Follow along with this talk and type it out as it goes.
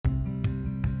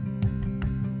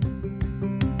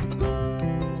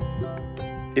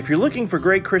If you're looking for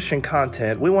great Christian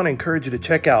content, we want to encourage you to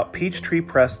check out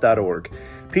peachtreepress.org.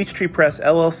 Peachtree Press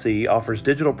LLC offers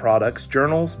digital products,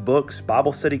 journals, books,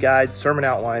 Bible study guides, sermon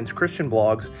outlines, Christian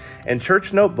blogs, and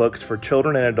church notebooks for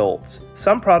children and adults.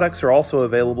 Some products are also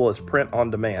available as print on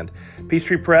demand.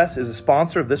 Peachtree Press is a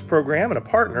sponsor of this program and a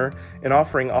partner in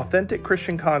offering authentic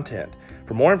Christian content.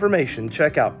 For more information,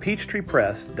 check out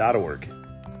peachtreepress.org.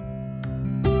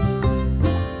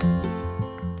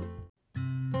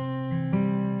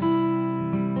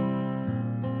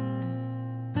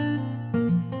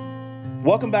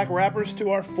 Welcome back, rappers,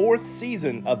 to our fourth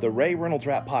season of the Ray Reynolds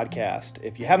Rap Podcast.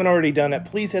 If you haven't already done it,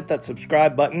 please hit that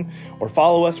subscribe button or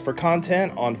follow us for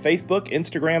content on Facebook,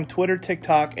 Instagram, Twitter,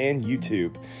 TikTok, and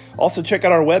YouTube. Also, check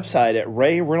out our website at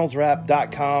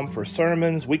rayreynoldsrap.com for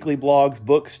sermons, weekly blogs,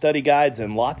 books, study guides,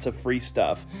 and lots of free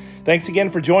stuff. Thanks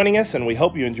again for joining us, and we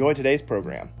hope you enjoy today's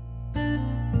program.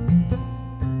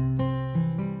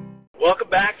 Welcome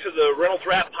back to the Reynolds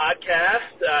Rap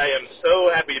Podcast. I am so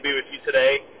happy to be with you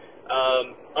today.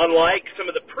 Unlike some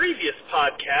of the previous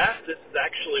podcasts, this is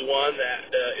actually one that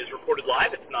is recorded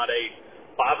live. It's not a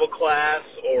Bible class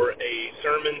or a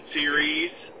sermon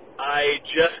series. I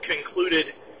just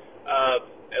concluded,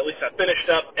 at least I finished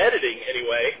up editing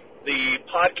anyway, the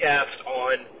podcast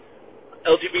on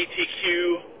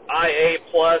LGBTQIA+,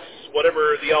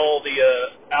 whatever all the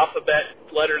alphabet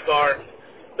letters are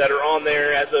that are on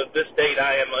there. As of this date,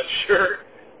 I am unsure.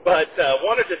 But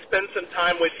wanted to spend some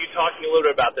time with you talking a little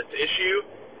bit about this issue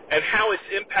and how it's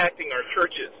impacting our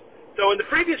churches. So in the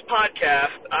previous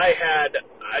podcast, I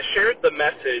shared the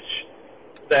message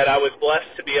that I was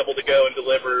blessed to be able to go and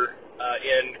deliver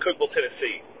in Cookeville,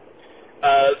 Tennessee.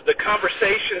 The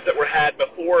conversations that were had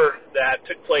before that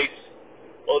took place,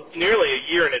 well, nearly a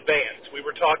year in advance. We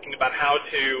were talking about how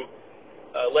to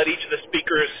let each of the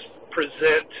speakers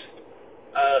present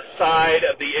side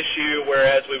of the issue,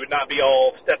 whereas we would not be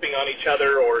all stepping on each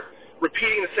other or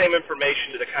repeating the same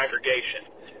information to the congregation.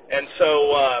 And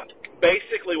so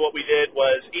basically what we did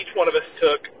was each one of us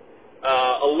took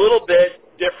a little bit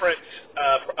different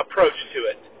approach to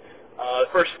it.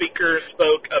 The first speaker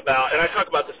spoke about, and I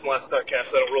talked about this in the last podcast,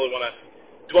 so I don't really want to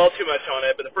dwell too much on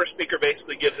it, but the first speaker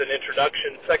basically gives an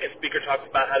introduction. The second speaker talks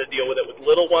about how to deal with it with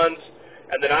little ones,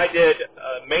 and then I did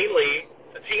mainly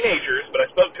teenagers, but I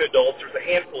spoke to adults. There's a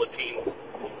handful of teens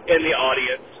in the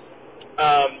audience.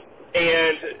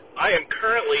 And I am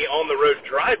currently on the road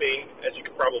driving, as you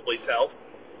can probably tell,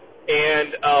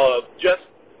 and just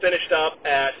finished up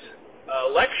at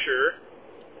a lecture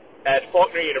at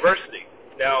Faulkner University.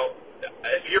 Now,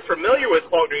 if you're familiar with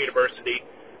Faulkner University,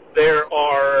 there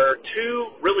are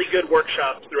two really good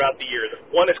workshops throughout the year.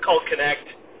 One is called Connect,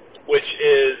 which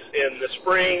is in the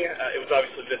spring. It was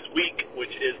obviously this week,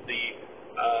 which is the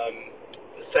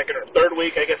second or third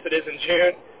week, I guess it is, in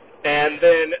June. And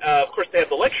then, of course, they have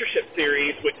the lectureship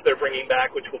series, which they're bringing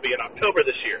back, which will be in October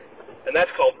this year. And that's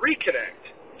called Reconnect.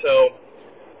 So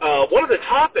one of the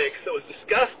topics that was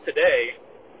discussed today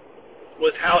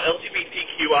was how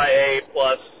LGBTQIA+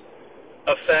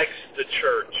 affects the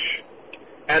church.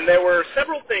 And there were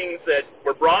several things that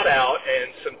were brought out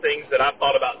and some things that I've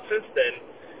thought about since then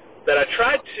that I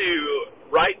tried to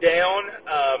write down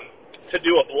to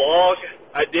do a blog.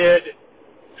 I did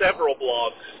several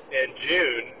blogs in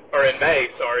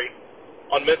May,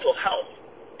 on mental health.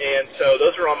 And so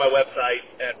those are on my website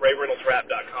at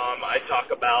rayreynoldsrap.com. I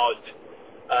talk about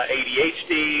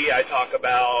ADHD, I talk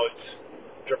about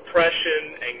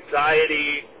depression,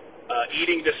 anxiety,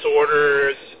 eating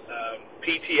disorders,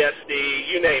 PTSD,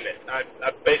 you name it.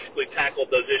 I've basically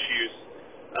tackled those issues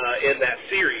in that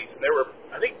series. And there were,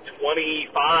 I think,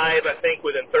 25,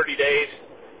 within 30 days.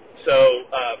 So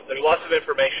there's lots of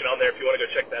information on there if you want to go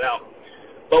check that out.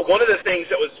 But one of the things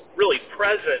that was really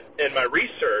present in my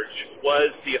research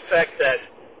was the effect that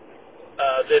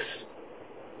this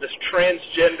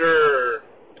transgender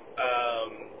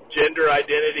gender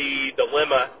identity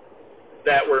dilemma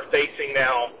that we're facing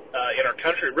now in our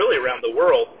country, really around the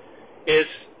world, is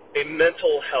a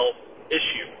mental health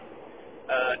issue.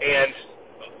 And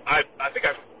I think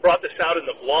I've brought this out in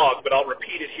the blog, but I'll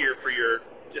repeat it here for you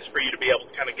to be able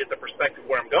to kind of get the perspective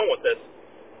where I'm going with this.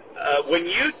 When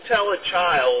you tell a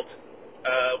child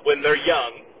when they're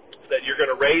young that you're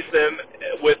going to raise them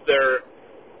with their,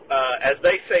 as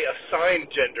they say, assigned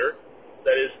gender,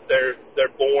 that is,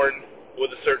 they're born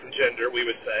with a certain gender, we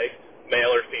would say,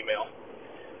 male or female,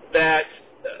 that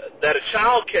a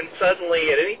child can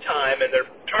suddenly at any time, and they're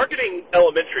targeting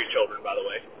elementary children, by the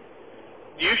way,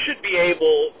 you should be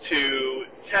able to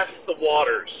test the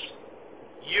waters.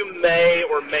 You may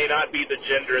or may not be the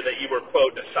gender that you were,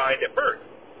 quote, assigned at birth.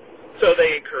 So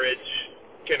they encourage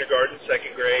kindergarten,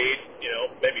 second grade,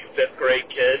 maybe fifth grade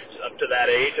kids up to that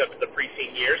age, up to the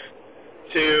preteen years,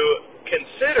 to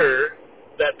consider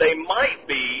that they might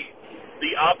be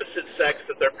the opposite sex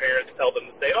that their parents tell them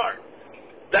that they are.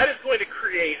 That is going to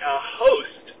create a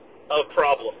host of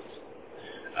problems.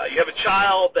 You have a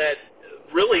child that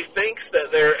really thinks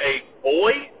that they're a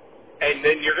boy, and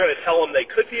then you're going to tell them they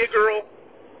could be a girl.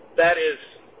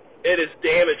 It is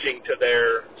damaging to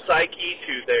their psyche,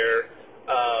 to their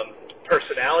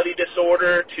personality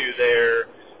disorder, to their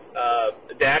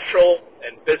natural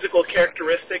and physical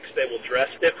characteristics. They will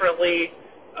dress differently.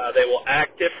 They will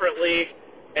act differently,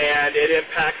 and it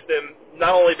impacts them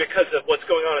not only because of what's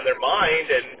going on in their mind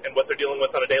and what they're dealing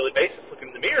with on a daily basis looking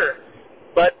in the mirror,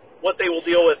 but what they will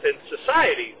deal with in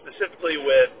society, specifically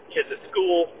with kids at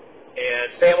school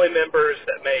and family members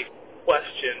that may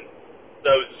question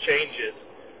those changes.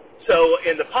 So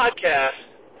in the podcast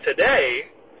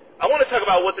today, I want to talk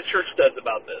about what the church does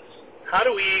about this. How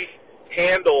do we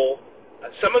handle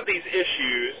some of these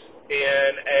issues in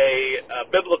a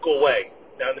biblical way?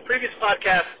 Now, in the previous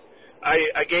podcast,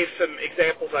 I gave some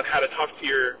examples on how to talk to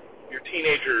your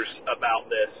teenagers about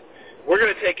this. We're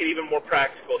going to take it even more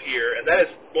practical here, and that is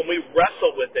when we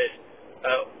wrestle with it,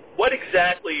 what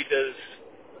exactly does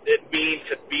it mean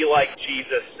to be like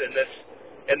Jesus in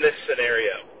this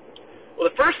scenario? Well,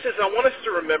 the first is I want us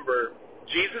to remember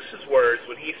Jesus' words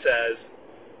when he says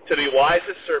to be wise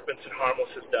as serpents and harmless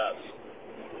as doves.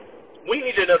 We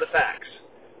need to know the facts.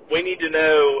 We need to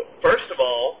know, first of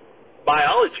all,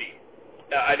 biology.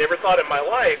 I never thought in my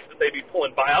life that they'd be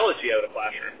pulling biology out of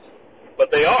classrooms,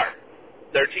 but they are.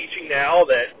 They're teaching now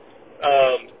that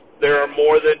there are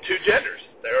more than two genders.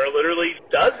 There are literally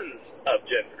dozens of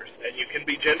genders, and you can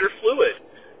be gender fluid.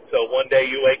 So one day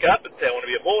you wake up and say, I want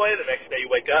to be a boy. The next day you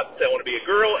wake up and say, I want to be a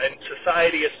girl, and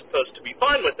society is supposed to be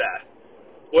fine with that.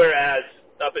 Whereas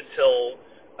up until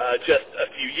just a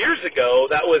few years ago,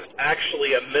 that was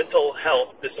actually a mental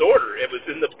health disorder. It was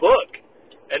in the book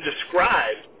and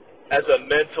described as a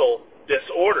mental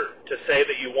disorder to say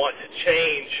that you want to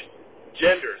change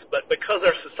genders. But because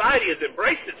our society has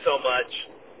embraced it so much,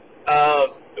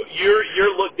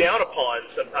 you're looked down upon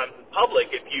sometimes in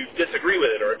public if you disagree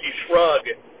with it or if you shrug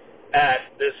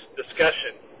at this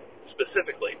discussion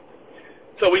specifically.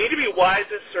 So we need to be wise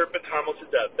as serpents, harmless as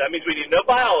doves. That means we need to know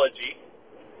biology,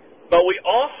 but we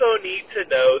also need to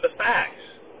know the facts.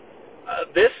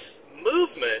 This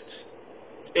movement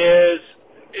is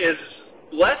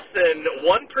less than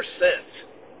 1%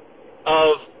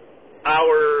 of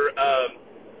our,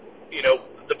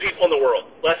 the people in the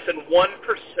world. Less than 1%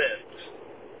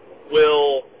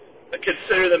 will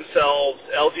consider themselves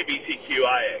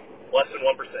LGBTQIA. Less than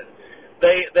 1%.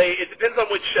 It depends on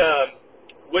which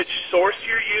source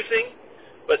you're using,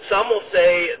 but some will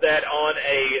say that on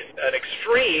an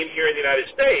extreme here in the United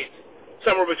States,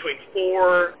 somewhere between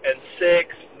 4 and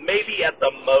 6, maybe at the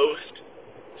most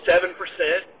 7%,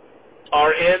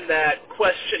 are in that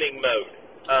questioning mode,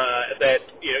 that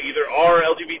either are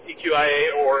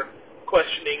LGBTQIA or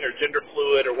questioning or gender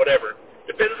fluid or whatever.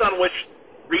 Depends on which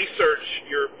research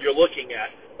you're looking at.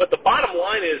 But the bottom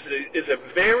line is a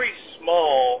very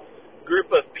small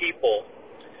group of people.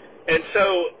 And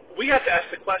so we have to ask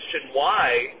the question,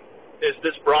 why is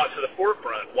this brought to the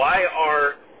forefront? Why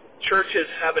are churches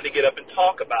having to get up and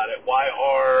talk about it? Why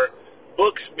are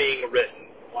books being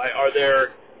written? Why are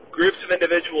there groups of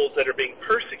individuals that are being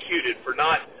persecuted for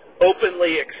not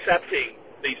openly accepting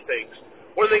these things?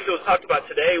 One of the things that was talked about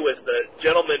today was the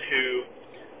gentleman who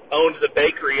owned the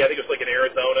bakery, I think it was like in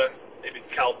Arizona, maybe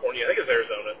California, I think it was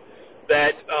Arizona,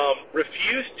 that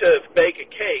refused to bake a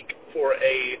cake for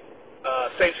a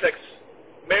same-sex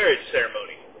marriage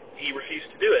ceremony. He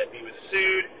refused to do it. He was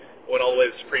sued, went all the way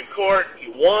to the Supreme Court. He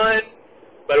won,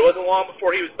 but it wasn't long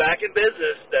before he was back in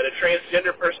business that a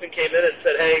transgender person came in and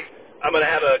said, hey, I'm going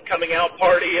to have a coming-out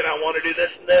party, and I want to do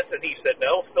this and this. And he said,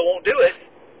 no, still won't do it.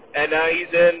 And now he's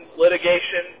in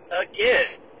litigation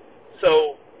again.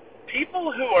 So people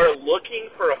who are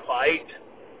looking for a fight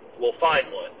will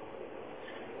find one.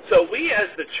 So we as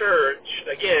the church,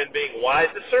 again, being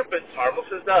wise as serpents, harmless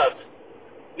as doves,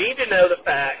 need to know the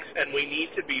facts, and we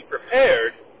need to be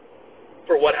prepared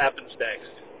for what happens next.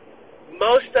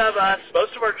 Most of our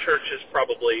churches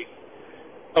probably,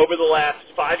 over the last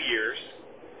 5 years,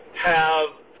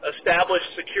 have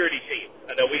established security teams.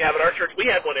 I know we have at our church.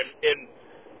 We had one in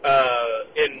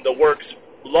the works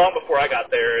long before I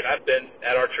got there, and I've been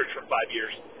at our church for 5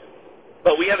 years.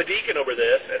 But we have a deacon over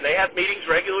this, and they have meetings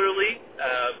regularly.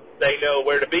 They know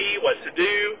where to be, what to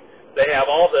do. They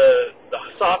have all the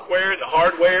software and the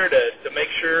hardware to make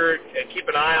sure and keep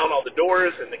an eye on all the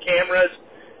doors and the cameras.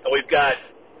 And we've got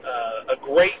a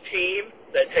great team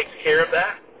that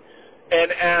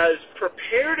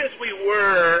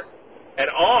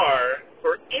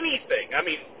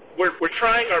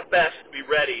trying our best to be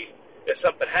ready if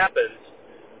something happens.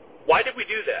 Why did we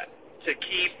do that? To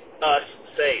keep us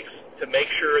safe, to make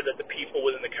sure that the people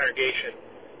within the congregation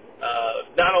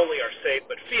not only are safe,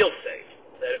 but feel safe,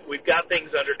 that we've got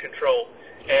things under control,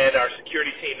 and our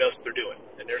security team knows what they're doing.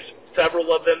 And there's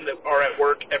several of them that are at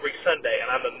work every Sunday, and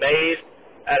I'm amazed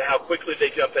at how quickly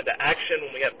they jump into action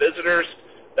when we have visitors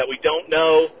that we don't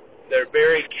know. They're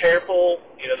very careful.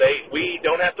 We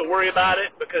don't have to worry about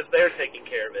it because they're taking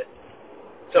care of it.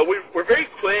 So we're very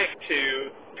quick to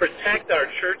protect our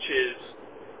churches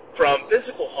from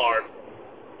physical harm.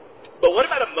 But what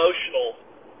about emotional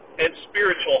and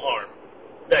spiritual harm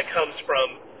that comes from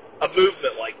a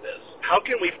movement like this? How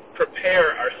can we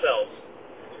prepare ourselves?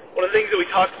 One of the things that we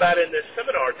talked about in this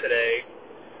seminar today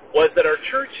was that our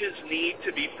churches need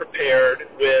to be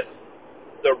prepared with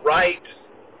the right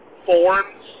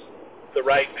forms, the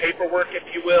right paperwork, if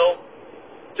you will,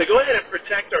 to go ahead and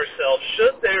protect ourselves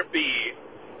should there be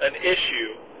an issue,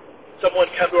 someone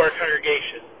come to our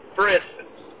congregation. For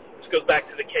instance, this goes back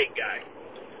to the cake guy.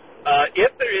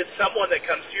 If there is someone that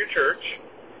comes to your church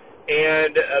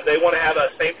and they want to have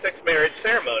a same-sex marriage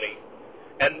ceremony,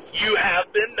 and you have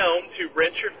been known to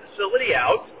rent your facility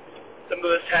out. Some of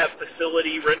us have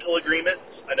facility rental agreements.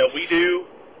 I know we do.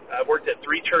 I've worked at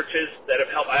 3 churches that have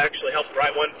helped. I actually helped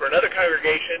write one for another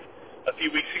congregation a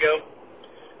few weeks ago.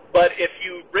 But if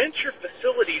you rent your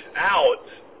facilities out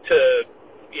to,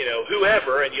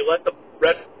 whoever, and you let the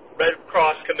Red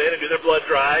Cross come in and do their blood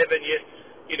drive, and you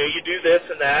do this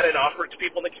and that and offer it to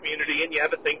people in the community, and you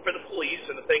have a thing for the police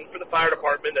and a thing for the fire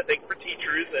department, and a thing for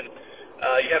teachers, and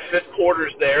you have fifth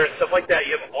quarters there and stuff like that.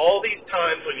 You have all these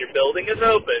times when your building is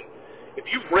open. If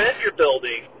you rent your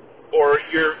building or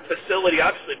your facility,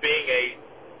 obviously being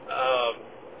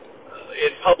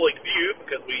in public view,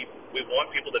 because we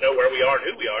want people to know where we are and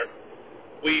who we are,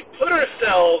 we put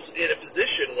ourselves in a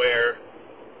position where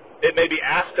it may be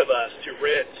asked of us to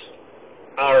rent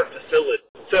our facility.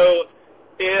 So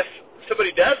if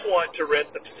somebody does want to rent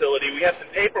the facility, we have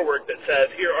some paperwork that says,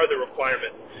 here are the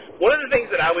requirements. One of the things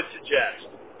that I would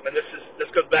suggest, and this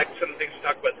goes back to some of the things we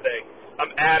talked about today, I'm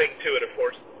adding to it, of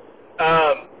course,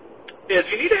 is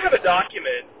you need to have a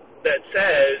document that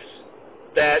says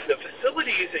that the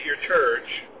facilities at your church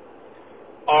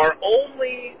are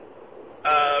only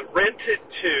rented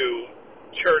to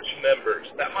church members.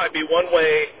 That might be one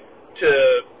way to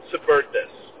subvert this,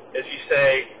 is you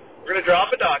say, we're going to draw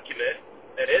up a document,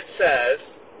 and it says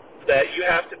that you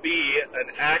have to be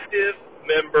an active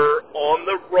member on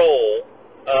the roll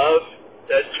of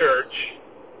the church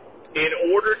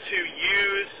in order to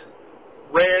use,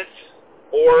 rent,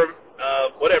 or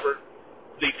whatever,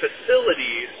 the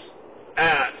facilities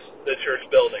at the church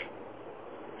building.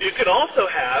 You can also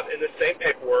have, in the same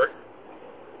paperwork,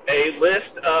 a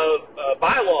list of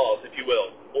bylaws, if you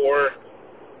will, or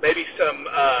maybe some,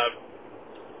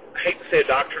 I hate to say a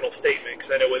doctrinal statement,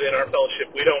 because I know within our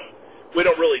fellowship we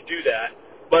don't really do that,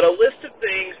 but a list of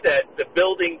things that the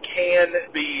building can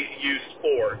be used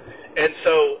for. And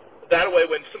so that way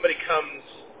when somebody comes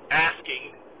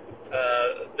asking,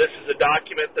 this is a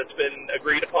document that's been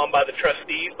agreed upon by the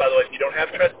trustees. By the way, if you don't have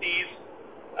trustees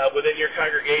within your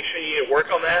congregation, you need to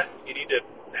work on that. You need to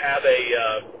have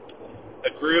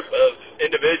a group of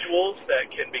individuals that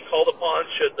can be called upon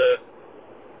should the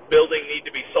building need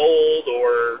to be sold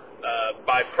or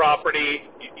buy property.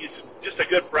 It's just a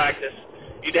good practice.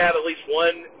 You need to have at least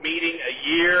one meeting a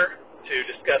year to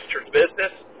discuss church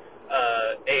business,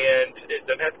 and it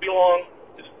doesn't have to be long.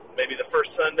 Just maybe the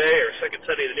first Sunday or second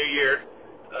Sunday of the new year,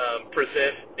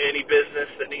 present any business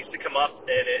that needs to come up,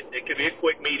 and it could be a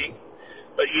quick meeting.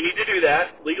 But you need to do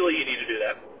that. Legally, you need to do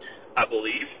that, I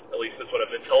believe. At least that's what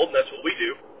I've been told, and that's what we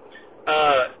do.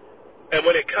 And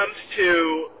when it comes to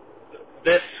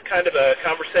this kind of a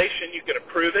conversation, you can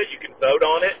approve it, you can vote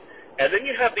on it, and then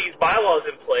you have these bylaws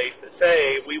in place that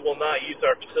say we will not use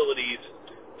our facilities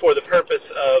for the purpose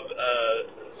of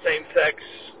same-sex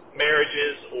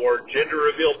marriages or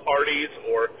gender reveal parties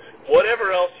or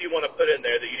whatever else you want to put in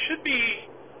there, that you should be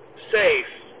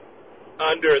safe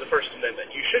under the First Amendment.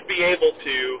 You should be able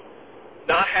to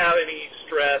not have any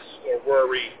stress or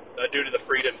worry due to the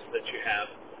freedoms that you have.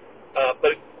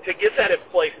 But to get that in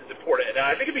place is important. And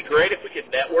I think it'd be great if we could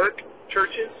network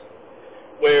churches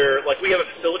where, like, we have a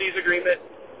facilities agreement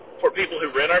for people who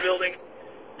rent our building.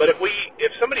 But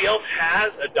if somebody else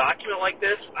has a document like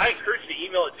this, I encourage you to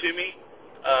email it to me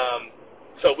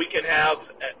so we can have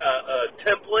a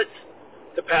template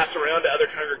to pass around to other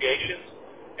congregations,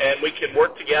 and we can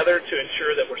work together to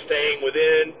ensure that we're staying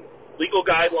within legal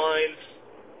guidelines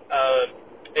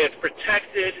and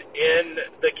protected in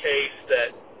the case that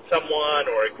someone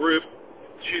or a group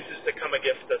chooses to come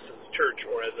against us as a church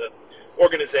or as an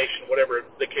organization, whatever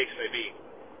the case may be.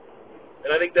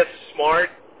 And I think that's smart.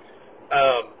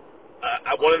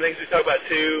 One of the things we talk about,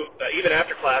 too, even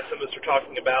after class, some of us are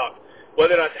talking about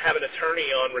whether or not to have an attorney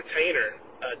on retainer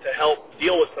to help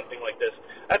deal with something like this.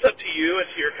 That's up to you and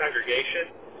to your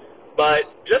congregation. But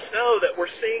just know that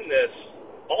we're seeing this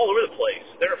all over the place.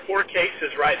 There are 4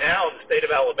 cases right now in the state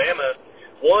of Alabama,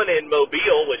 one in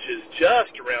Mobile, which is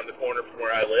just around the corner from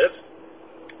where I live,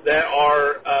 that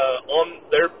are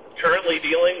they're currently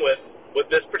dealing with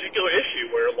this particular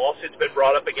issue where a lawsuit's been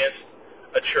brought up against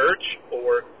a church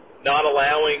for not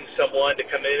allowing someone to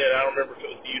come in, and I don't remember if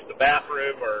it was to use the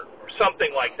bathroom or something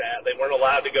like that. They weren't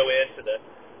allowed to go into the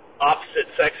opposite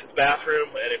sex's bathroom,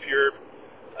 and if you're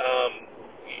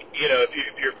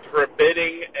if you're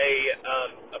forbidding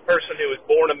a person who was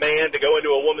born a man to go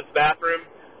into a woman's bathroom,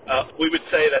 we would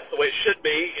say that's the way it should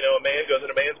be. A man goes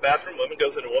in a man's bathroom, a woman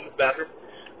goes in a woman's bathroom.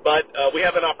 But we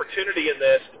have an opportunity in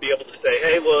this to be able to say,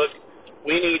 hey, look,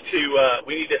 we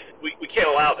can't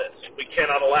allow this. We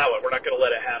cannot allow it. We're not going to let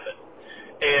it happen.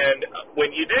 And when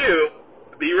you do,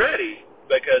 be ready,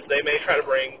 because they may try to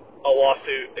bring a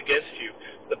lawsuit against you.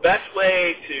 The best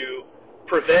way to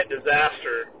prevent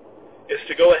disaster is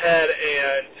to go ahead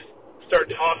and start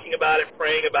talking about it,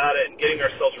 praying about it, and getting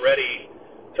ourselves ready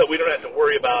so we don't have to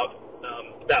worry about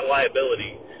that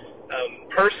liability.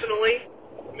 Personally,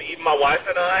 even my wife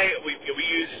and I, I'll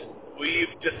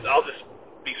just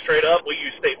be straight up, we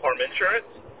use State Farm insurance,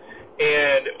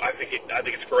 and I think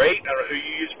it's great. I don't know who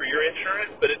you use for your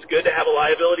insurance, but it's good to have a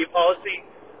liability policy,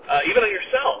 even on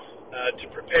yourself, to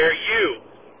prepare you,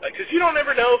 because you don't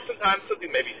ever know. Sometimes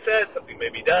something may be said, something may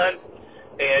be done,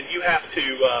 and you have to,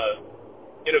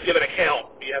 give an account.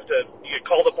 You get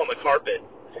called up on the carpet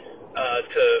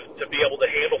to be able to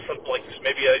handle something like this.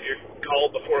 Maybe you're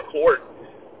called before a court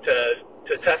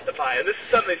to testify, and this is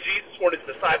something that Jesus warned his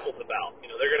disciples about.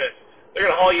 They're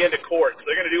gonna haul you into court. So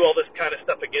they're gonna do all this kind of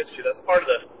stuff against you. That's part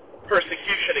of the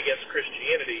persecution against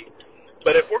Christianity.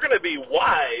 But if we're gonna be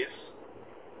wise,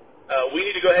 we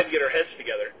need to go ahead and get our heads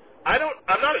together.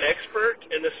 I'm not an expert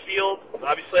in this field.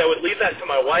 Obviously, I would leave that to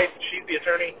my wife. She's the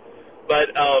attorney. But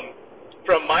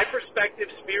from my perspective,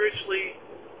 spiritually,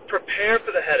 prepare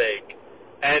for the headache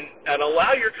and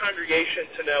allow your congregation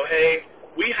to know, hey,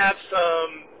 we have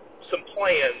some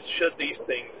plans should these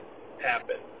things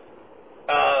happen.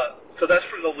 So that's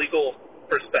from the legal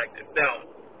perspective. Now,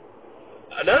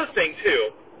 another thing,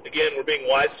 too, again, we're being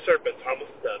wise serpents,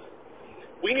 harmless doves.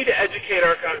 We need to educate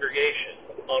our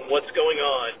congregation on what's going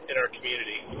on in our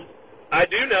community. I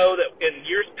do know that in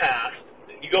years past,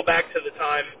 you go back to the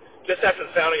time just after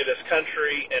the founding of this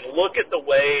country and look at the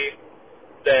way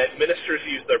that ministers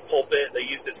use their pulpit. They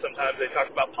used it sometimes. They talk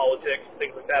about politics,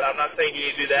 things like that. I'm not saying you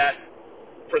need to do that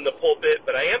from the pulpit,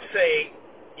 but I am saying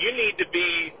you need to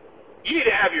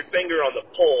have your finger on the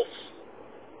pulse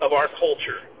of our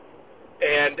culture.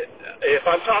 And if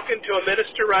I'm talking to a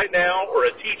minister right now or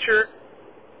a teacher,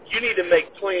 you need to make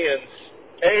plans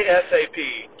ASAP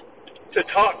to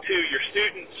talk to your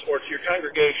students or to your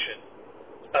congregation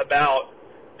about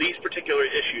these particular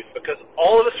issues, because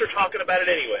all of us are talking about it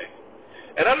anyway.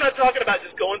 And I'm not talking about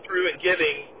just going through and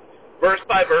giving verse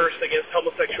by verse against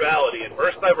homosexuality and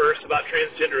verse by verse about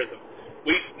transgenderism.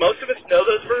 Most of us know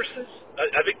those verses.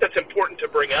 I think that's important to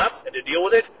bring up and to deal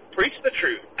with it. Preach the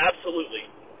truth, absolutely.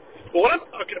 But what I'm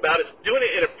talking about is doing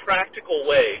it in a practical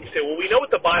way. Say, well, we know what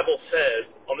the Bible says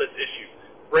on this issue.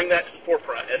 Bring that to the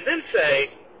forefront. And then say,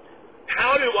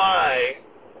 how do I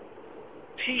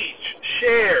teach,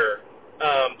 share,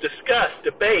 discuss,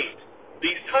 debate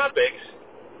these topics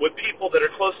with people that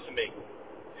are close to me?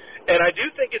 And I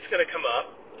do think it's going to come up,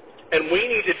 and we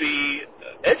need to be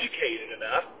educated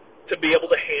enough to be able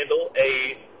to handle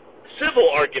a civil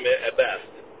argument at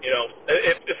best.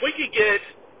 If we could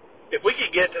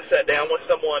get to sit down with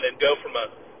someone and go from a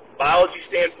biology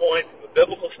standpoint, from a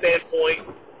biblical standpoint,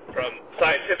 from a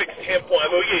scientific standpoint,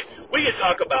 we could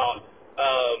talk about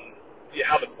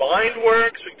how the mind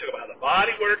works, we can talk about how the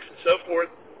body works, and so forth.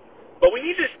 But we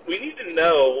need to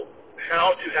know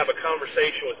how to have a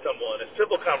conversation with someone, a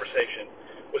civil conversation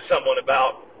with someone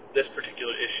about this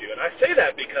particular issue. And I say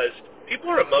that because people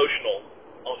are emotional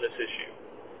on this issue.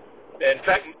 In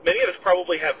fact, many of us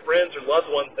probably have friends or loved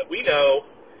ones that we know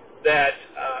that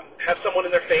have someone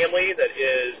in their family that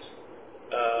is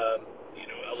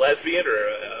a lesbian or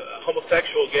a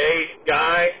homosexual gay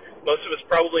guy. Most of us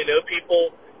probably know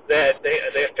people that they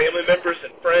have family members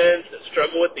and friends that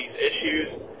struggle with these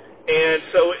issues. And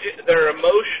so they're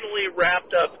emotionally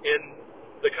wrapped up in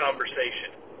the conversation.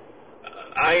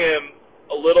 I am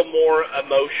a little more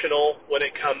emotional when it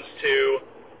comes to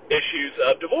issues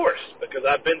of divorce, because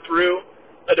I've been through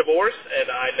a divorce,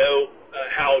 and I know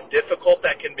how difficult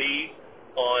that can be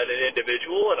on an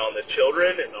individual and on the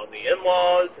children and on the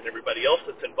in-laws and everybody else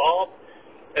that's involved.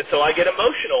 And so I get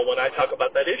emotional when I talk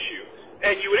about that issue.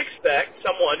 And you would expect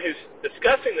someone who's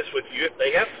discussing this with you, if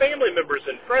they have family members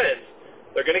and friends,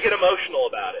 they're going to get emotional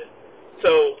about it.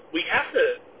 So we have to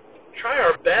try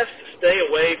our best to stay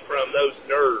away from those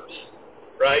nerves,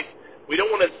 right? We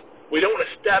don't want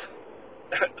to step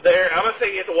there. I'm not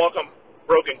saying you have to walk on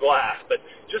broken glass, but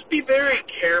just be very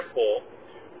careful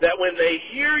that when they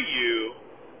hear you,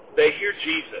 they hear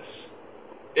Jesus.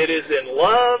 It is in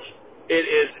love. It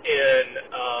is in,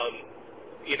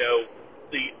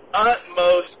 the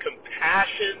utmost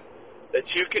compassion that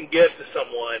you can give to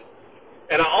someone.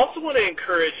 And I also want to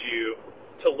encourage you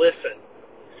to listen.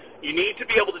 You need to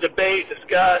be able to debate,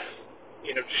 discuss,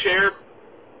 share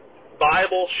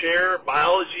Bible, share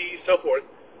biology, so forth.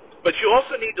 But you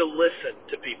also need to listen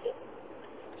to people.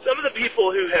 Some of the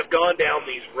people who have gone down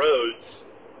these roads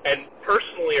and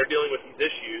personally are dealing with these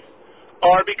issues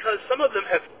are because some of them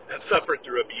have suffered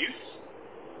through abuse.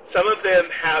 Some of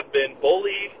them have been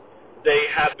bullied. They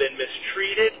have been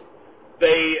mistreated.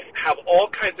 They have all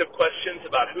kinds of questions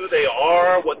about who they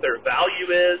are, what their value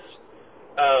is,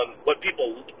 what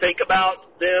people think about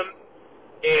them.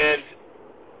 And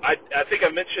I think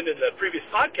I mentioned in the previous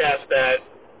podcast that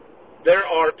there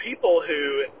are people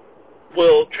who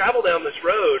will travel down this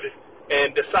road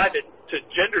and decide to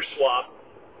gender swap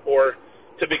or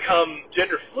to become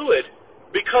gender fluid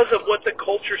because of what the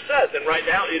culture says. And right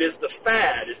now it is the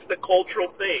fad. It's the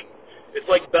cultural thing. It's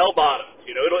like bell bottoms.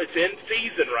 It's in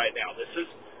season right now.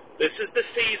 This is the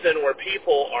season where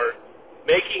people are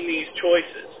making these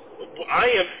choices. I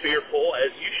am fearful,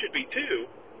 as you should be too,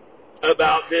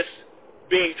 about this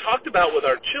being talked about with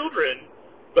our children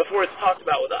before it's talked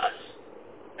about with us.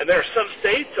 And there are some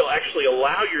states that will actually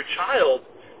allow your child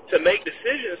to make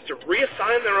decisions to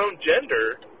reassign their own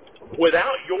gender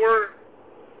without your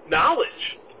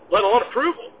knowledge, let alone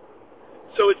approval.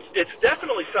 So it's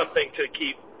definitely something to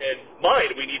keep in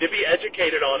mind. We need to be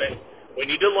educated on it. We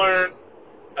need to learn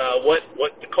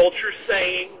what the culture's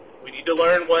saying. We need to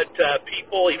learn what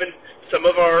people, even some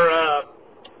of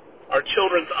our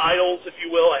children's idols, if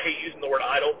you will. I hate using the word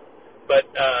idol, but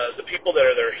the people that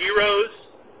are their heroes,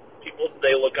 people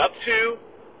they look up to,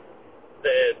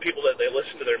 the people that they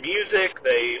listen to their music,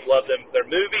 they love their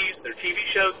movies, their TV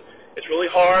shows. It's really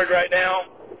hard right now.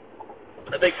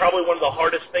 I think probably one of the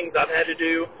hardest things I've had to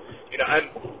do.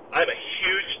 I'm a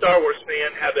huge Star Wars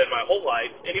fan, have been my whole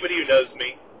life. Anybody who knows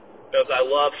me knows I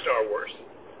love Star Wars.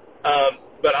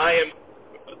 But I am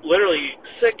literally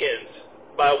sickened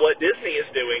by what Disney is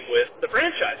doing with the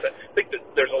franchise. I think that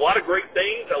there's a lot of great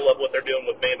things. I love what they're doing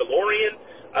with Mandalorian.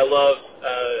 I love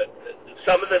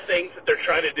some of the things that they're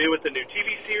trying to do with the new TV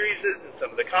series and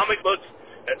some of the comic books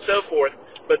and so forth.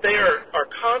 But they are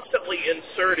constantly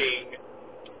inserting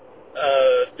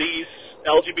these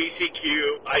LGBTQ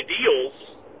ideals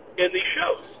in these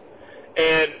shows.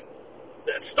 And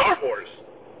that's Star Wars.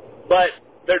 But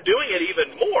they're doing it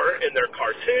even more in their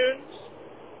cartoons.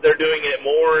 They're doing it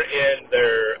more in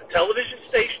their television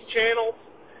station channels.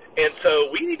 And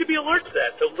so we need to be alert to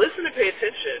that. So listen and pay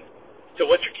attention to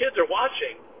what your kids are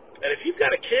watching. And if you've got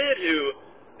a kid who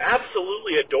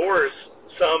absolutely adores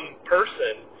some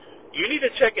person, you need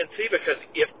to check and see, because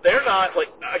if they're not,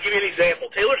 like, I'll give you an example.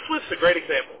 Taylor Swift's a great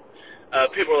example.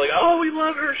 People are like, oh, we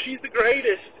love her, she's the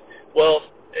greatest. Well,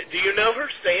 do you know her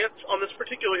stance on this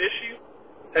particular issue?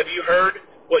 Have you heard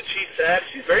what she said?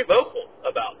 She's very vocal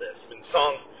about this. And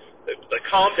the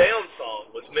Calm Down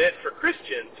song was meant for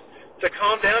Christians to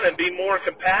calm down and be more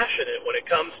compassionate when it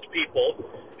comes to people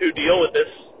who deal with this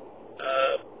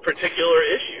particular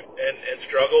issue and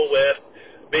struggle with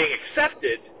being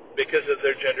accepted because of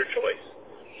their gender choice.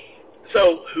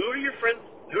 So who are your friends,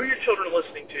 who are your children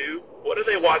listening to? What are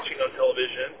they watching on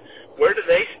television? Where do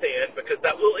they stand? Because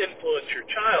that will influence your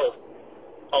child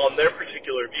on their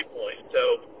particular viewpoint.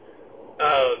 So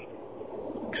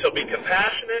be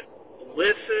compassionate,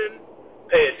 listen,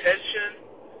 pay attention,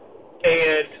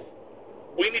 and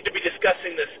we need to be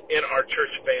discussing this in our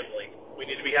church family. We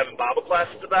need to be having Bible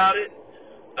classes about it.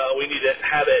 We need to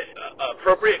have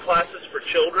appropriate classes for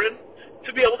children to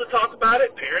be able to talk about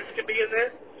it. Parents can be in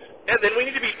there. And then we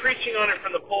need to be preaching on it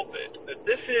from the pulpit. That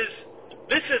this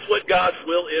is what God's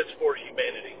will is for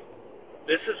humanity.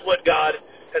 This is what God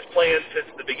has planned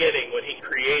since the beginning when he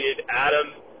created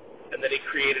Adam and then he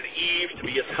created Eve to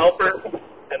be his helper.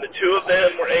 And the two of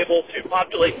them were able to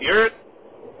populate the earth.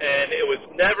 And it was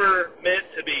never meant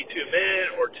to be two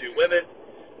men or two women.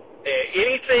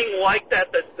 Anything like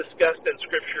that that's discussed in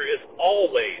Scripture is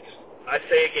always, I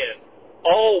say again,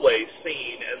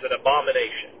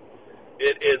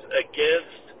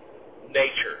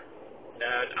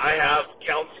 have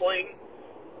counseling.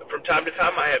 From time to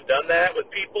time, I have done that with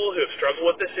people who have struggled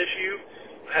with this issue.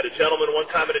 I had a gentleman one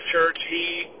time at a church.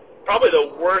 Probably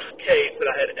the worst case that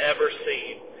I had ever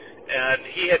seen. And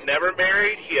he had never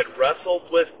married. He had wrestled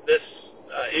with this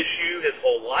issue his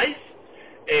whole life.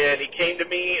 And he came to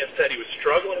me and said he was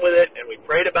struggling with it, and we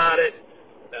prayed about it.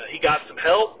 He got some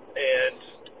help, and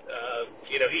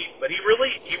he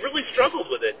really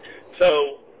struggled with it.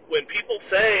 So when people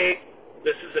say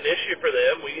this is an issue for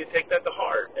them, we need to take that to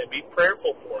heart and be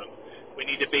prayerful for them. We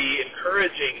need to be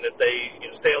encouraging that they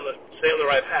stay on the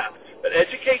right path. But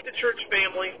educate the church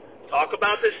family. Talk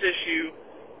about this issue.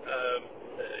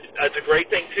 That's a great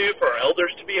thing too for our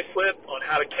elders to be equipped on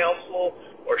how to counsel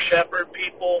or shepherd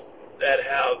people that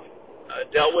have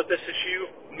dealt with this issue.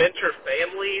 Mentor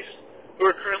families who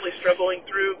are currently struggling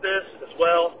through this as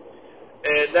well.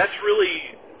 And that's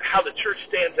really how the church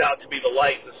stands out to be the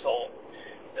light and the salt.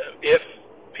 If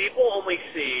people only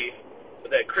see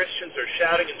that Christians are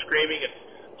shouting and screaming and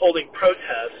holding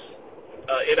protests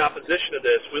in opposition to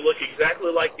this, we look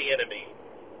exactly like the enemy.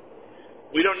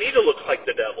 We don't need to look like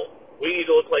the devil. We need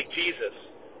to look like Jesus.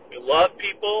 We love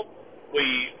people. We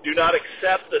do not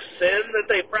accept the sin that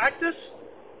they practice,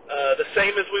 the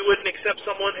same as we wouldn't accept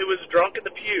someone who was drunk in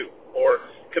the pew or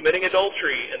committing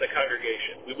adultery in the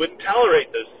congregation. We wouldn't tolerate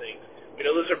those things. We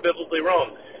know those are biblically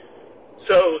wrong.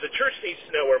 So the church needs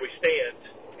to know where we stand,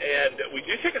 and we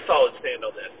do take a solid stand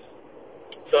on this.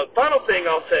 So the final thing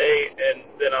I'll say, and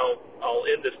then I'll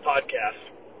end this podcast,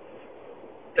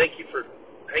 thank you for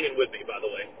hanging with me, by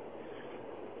the way,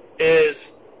 is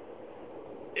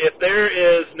if there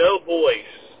is no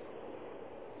voice,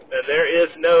 and there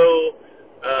is no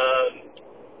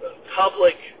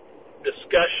public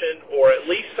discussion, or at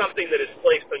least something that is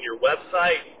placed on your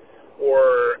website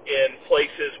or in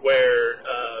places where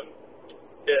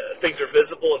things are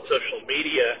visible in social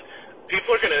media,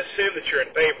 people are going to assume that you're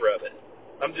in favor of it.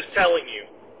 I'm just telling you.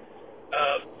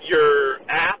 Your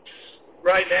apps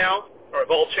right now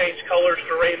have all changed colors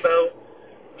to rainbow.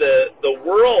 The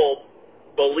world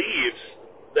believes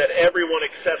that everyone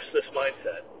accepts this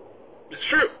mindset. It's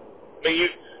true. I mean,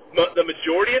 the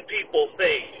majority of people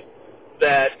think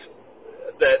that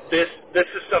this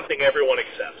is something everyone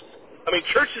accepts. I mean,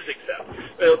 churches accept.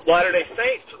 Latter-day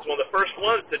Saints was one of the first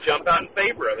ones to jump out in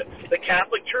favor of it. The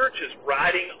Catholic Church is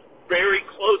riding very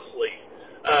closely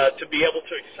to be able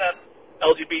to accept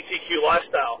LGBTQ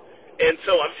lifestyle. And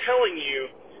so I'm telling you,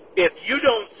 if you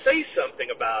don't say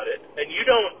something about it and you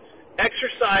don't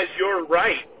exercise your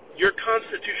right, your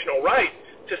constitutional right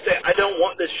to say, I don't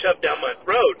want this shoved down my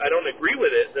throat, I don't agree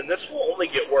with it, then this will only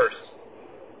get worse.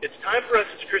 It's time for us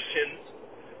as Christians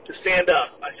to stand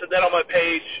up. I said that on my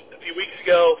page a few weeks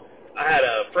ago. I had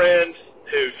a friend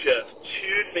who just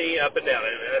chewed me up and down,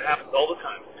 and it happens all the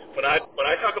time. When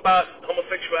I talk about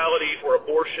homosexuality or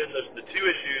abortion, those are the two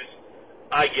issues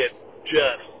I get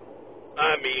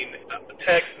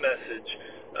text message,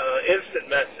 instant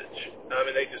message.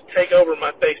 They just take over my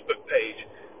Facebook page.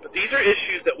 But these are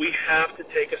issues that we have to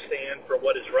take a stand for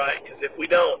what is right, because if we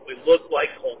don't, we look like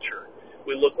culture.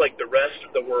 We look like the rest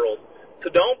of the world. So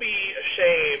don't be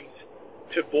ashamed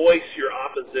to voice your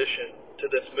opposition to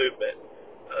this movement.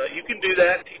 You can do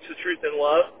that, teach the truth in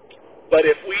love, but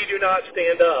if we do not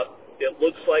stand up, it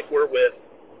looks like we're with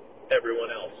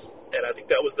everyone else. And I think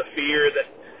that was the fear that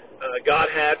God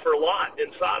had for Lot in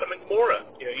Sodom and Gomorrah.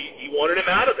 He wanted him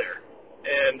out of there,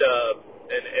 and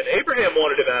Abraham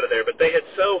wanted him out of there, but they had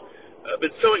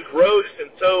been so engrossed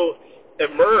and so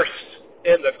immersed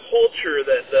in the culture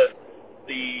that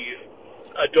the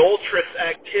adulterous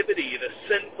activity, the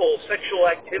sinful sexual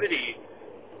activity,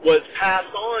 was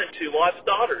passed on to Lot's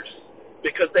daughters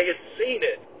because they had seen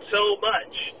it so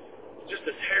much. Just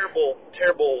a terrible,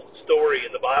 terrible story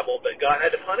in the Bible, but God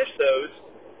had to punish those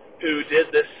who did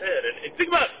this sin. And think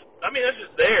about, that's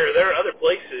just there. There are other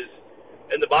places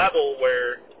in the Bible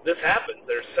where this happens.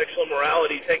 There's sexual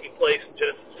immorality taking place in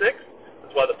Genesis 6.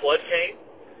 That's why the flood came.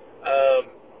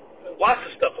 Lots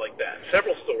of stuff like that.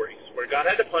 Several stories where God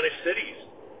had to punish cities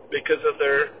because of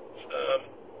their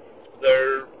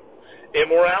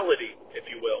immorality, if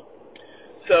you will.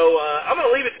 So I'm going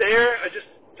to leave it there. I just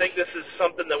think this is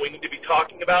something that we need to be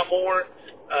talking about more.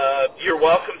 You're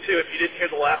welcome to, if you didn't hear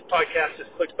the last podcast, just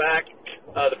click back.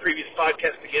 The previous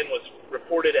podcast, again, was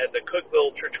reported at the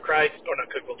Cookeville Church of Christ, or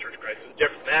not Cookeville Church of Christ, it was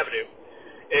Jefferson Avenue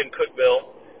in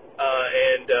Cookeville.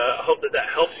 And I hope that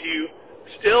helps you.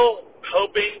 Still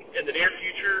hoping in the near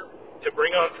future to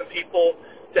bring on some people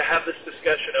to have this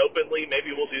discussion openly.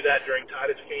 Maybe we'll do that during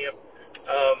Titus Camp.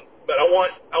 But I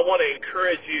want to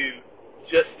encourage you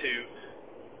just to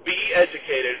be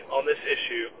educated on this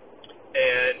issue,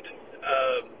 and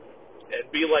and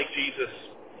be like Jesus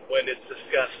when it's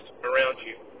discussed around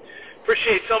you.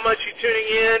 Appreciate so much you tuning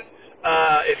in.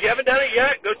 If you haven't done it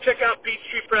yet, go check out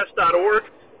peachtreepress.org.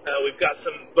 We've got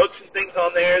some books and things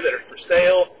on there that are for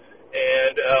sale.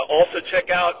 And also check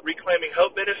out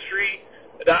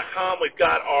reclaiminghopeministry.com. We've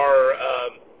got our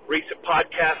recent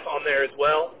podcasts on there as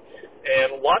well.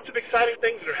 And lots of exciting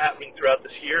things that are happening throughout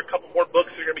this year. A couple more books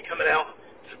that are going to be coming out,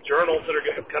 some journals that are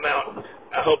going to come out.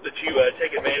 I hope that you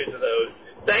take advantage of those.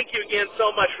 Thank you again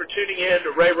so much for tuning in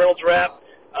to Ray Reynolds Rap.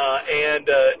 And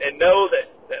know that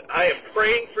I am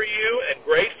praying for you and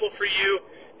grateful for you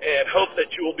and hope that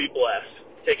you will be blessed.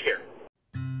 Take care.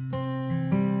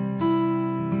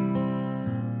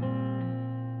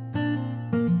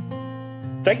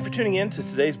 Thank you for tuning in to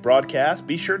today's broadcast.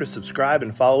 Be sure to subscribe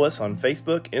and follow us on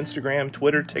Facebook, Instagram,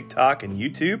 Twitter, TikTok, and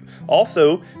YouTube.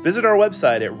 Also, visit our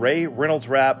website at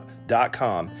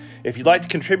rayreynoldsrap.com. If you'd like to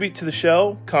contribute to the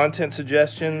show, content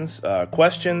suggestions,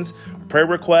 questions, prayer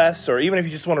requests, or even if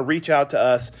you just want to reach out to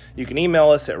us, you can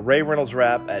email us at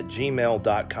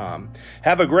rayreynoldsrap@gmail.com.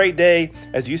 Have a great day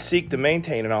as you seek to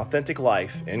maintain an authentic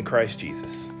life in Christ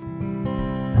Jesus.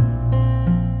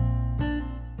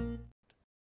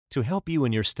 To help you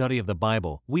in your study of the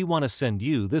Bible, we want to send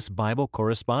you this Bible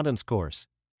correspondence course.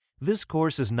 This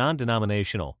course is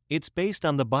non-denominational. It's based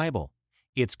on the Bible.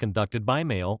 It's conducted by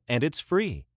mail, and it's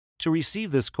free. To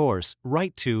receive this course,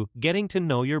 write to Getting to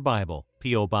Know Your Bible,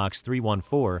 P.O. Box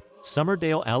 314,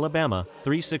 Summerdale, Alabama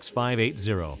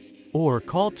 36580, or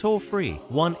call toll-free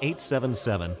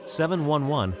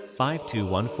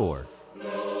 1-877-711-5214.